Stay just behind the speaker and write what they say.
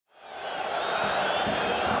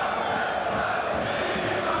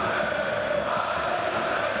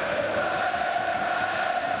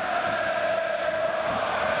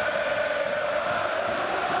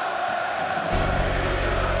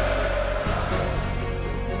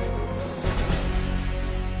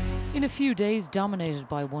In a few days dominated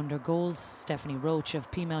by wonder goals, Stephanie Roche of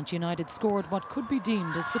Peamount United scored what could be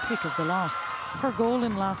deemed as the pick of the lot. Her goal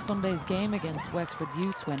in last Sunday's game against Wexford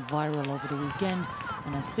Youths went viral over the weekend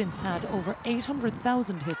and has since had over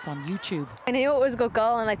 800,000 hits on YouTube. I knew it was a good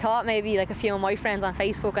goal, and I thought maybe like a few of my friends on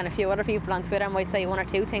Facebook and a few other people on Twitter might say one or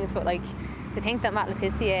two things, but like to think that Matt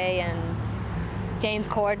Letitia and James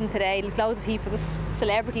Corden today, like loads of people, just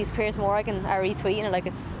celebrities, Piers Morgan, are retweeting it, like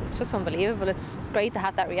it's just unbelievable. It's great to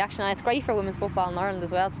have that reaction, and it's great for women's football in Ireland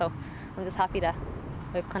as well, so I'm just happy that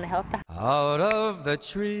I've kind of helped that. Out of the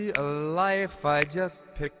tree of life I just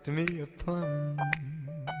picked me a plum.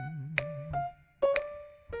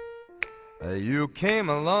 You came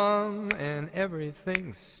along and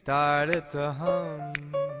everything started to hum.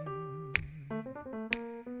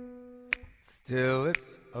 Still,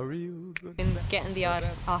 it's a real good. Been getting the odd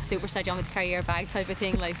superstar, do you want me to carry your bag type of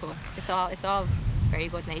thing, like, but it's all very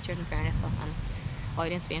good natured in fairness, so, and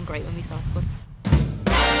audience being great with me, so it's good.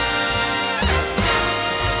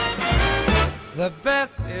 The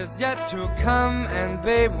best is yet to come, and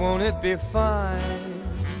babe, won't it be fine?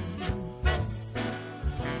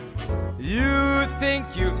 You think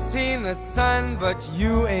you've seen the sun, but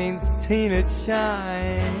you ain't seen it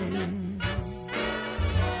shine.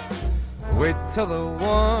 Wait till the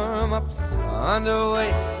warm-up's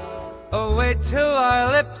underway. Oh, wait till our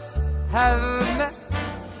lips have met.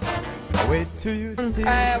 Wait till you see.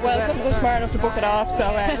 Well, some of us are smart enough to book it off,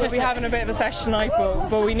 so we'll be having a bit of a session tonight,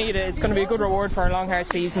 but we need it. It's going to be a good reward for our long hard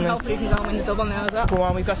season. Hopefully we can go and win the double now as well. Go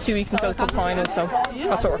on, we've got 2 weeks until the cup final, so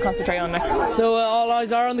that's what we're concentrating on next. So all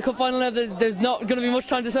eyes are on the cup final now. There's not going to be much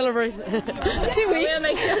time to celebrate. 2 weeks. We'll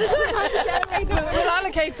make sure we'll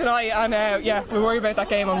allocate tonight, and yeah, we'll worry about that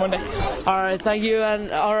game on Monday. Alright, thank you,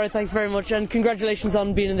 and alright, thanks very much, and congratulations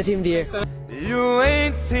on being in the team of the year. You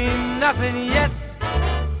ain't seen nothing yet.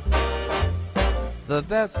 The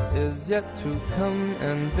best is yet to come,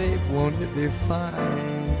 and babe, won't it be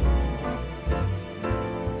fine?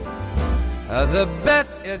 The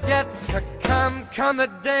best is yet to come, come the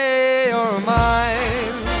day you're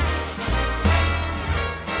mine.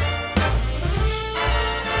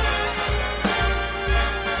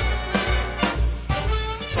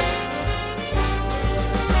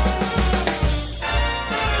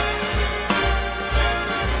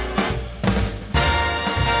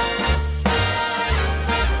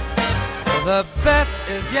 The best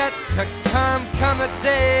is yet to come, come the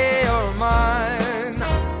day you're mine.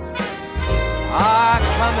 Ah,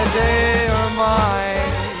 come the day you're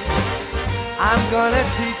mine. I'm gonna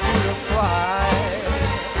teach you to fly.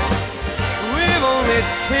 We've only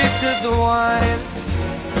tasted the wine.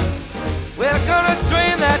 We're gonna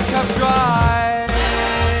drain that cup dry.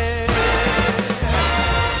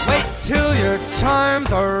 Wait till your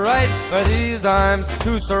charms are right for these arms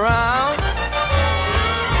to surround.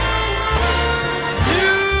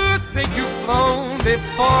 Think you've flown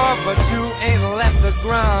before, but you ain't left the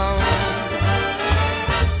ground.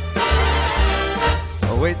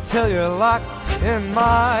 Wait till you're locked in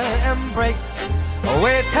my embrace.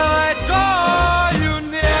 Wait till I draw you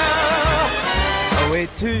near. Wait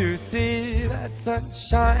till you see that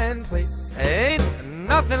sunshine place. Ain't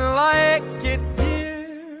nothing like it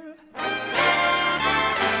here.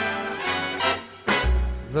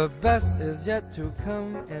 The best is yet to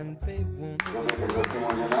come, and babe won't.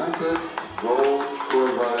 United, goal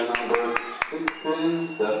scored by number 16,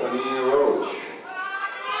 Stephanie Roche.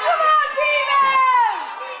 Come on, Peamount!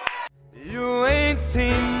 You ain't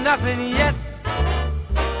seen nothing yet.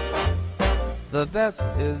 The best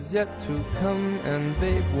is yet to come, and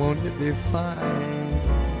babe, won't it be fine?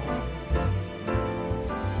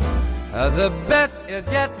 The best is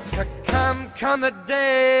yet to come, come the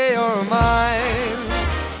day you're mine.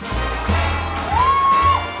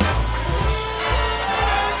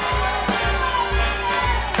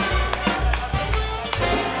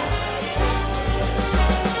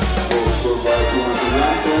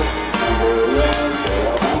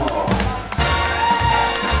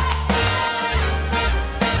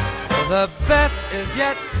 The best is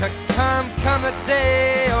yet to come, come the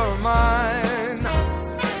day you're mine.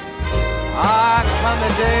 Ah, come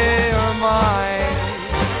the day you're mine.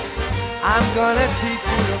 I'm gonna teach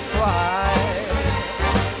you to fly.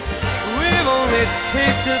 We've only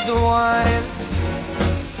tasted the wine.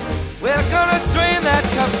 We're gonna drain that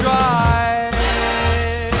cup dry.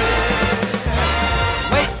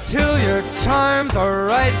 Wait till your charms are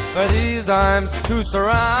right for these arms to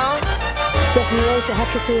surround. Stephanie Roche, a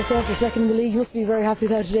hat-trick for yourself, you're second in the league. You must be very happy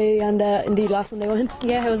with that today, and indeed last Sunday win.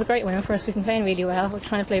 Yeah, it was a great win for us. We've been playing really well. We're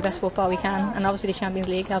trying to play the best football we can, and obviously the Champions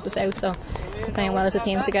League helped us out, so we're playing well as a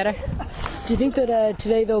team together. you think that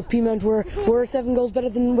today, though, Peamount were 7 goals better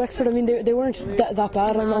than Wexford? I mean, they weren't that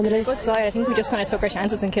bad on the day. Good side. I think we just kind of took our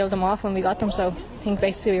chances and killed them off when we got them. So I think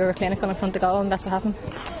basically we were clinical in front of goal, and that's what happened.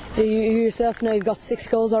 You yourself now, you've got 6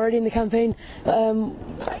 goals already in the campaign.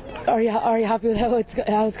 Are you happy with how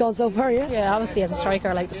it's gone so far? Yeah, obviously as a striker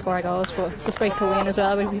I like to score goals, but it's just great to win as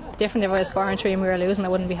well. It would be different if I was scoring 3 and we were losing. I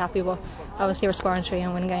wouldn't be happy, but obviously we're scoring 3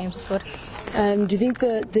 and winning games is good. Do you think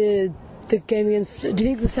the game against, do you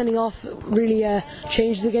think the sending off really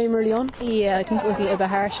changed the game early on? Yeah, I think it was a little bit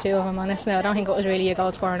harsh too, if I'm honest. Now I don't think it was really a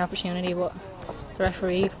goal scoring opportunity, but the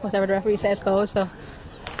referee, whatever the referee says goes. So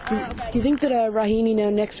do you think that Raheny now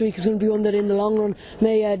next week is going to be one that in the long run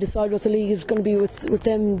may decide what the league is going to be with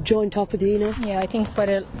them joined top with you now? Yeah, I think by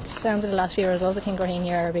the sounds of the last few results, I think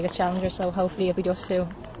Raheny are our biggest challenger, so hopefully if we just do,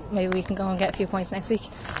 maybe we can go and get a few points next week.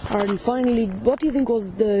 Alright, and finally, what do you think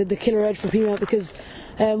was the killer edge for Peamount? Because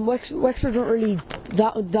Wexford weren't really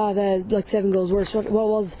that like 7 goals worse. What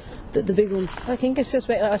was the big one? I think it's just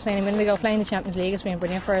what I was saying a minute ago, playing the Champions League has been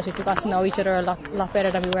brilliant for us. We've got to know each other a lot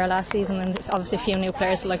better than we were last season, and obviously a few new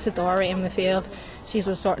players like Sadora in midfield. She's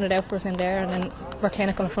just sorting it out for us in there, and then we're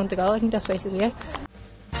clinical in front of goal. I think that's basically it.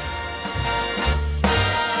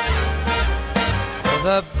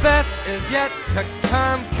 The best is yet to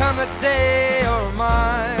come a day or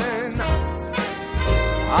mine.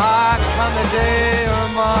 Come a day or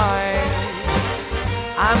mine.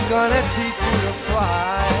 I'm gonna teach you to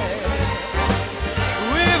fly.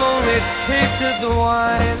 We've only tasted the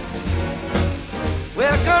wine.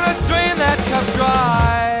 We're gonna drain that cup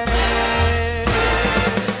dry.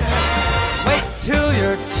 Wait till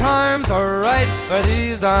your charms are right for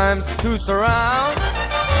these arms to surround.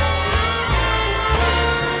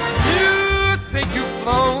 Think you've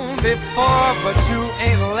flown before, but you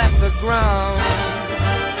ain't left the ground.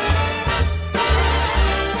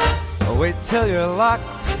 Wait till you're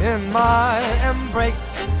locked in my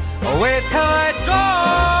embrace. Wait till I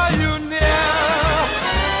draw you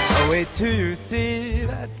near. Wait till you see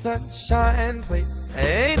that sunshine place.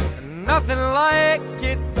 Ain't nothing like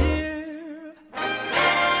it here.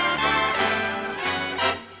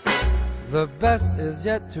 The best is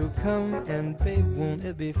yet to come, and babe, won't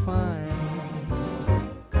it be fine?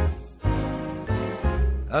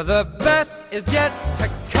 The best is yet to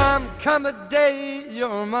come a day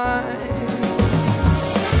you're mine.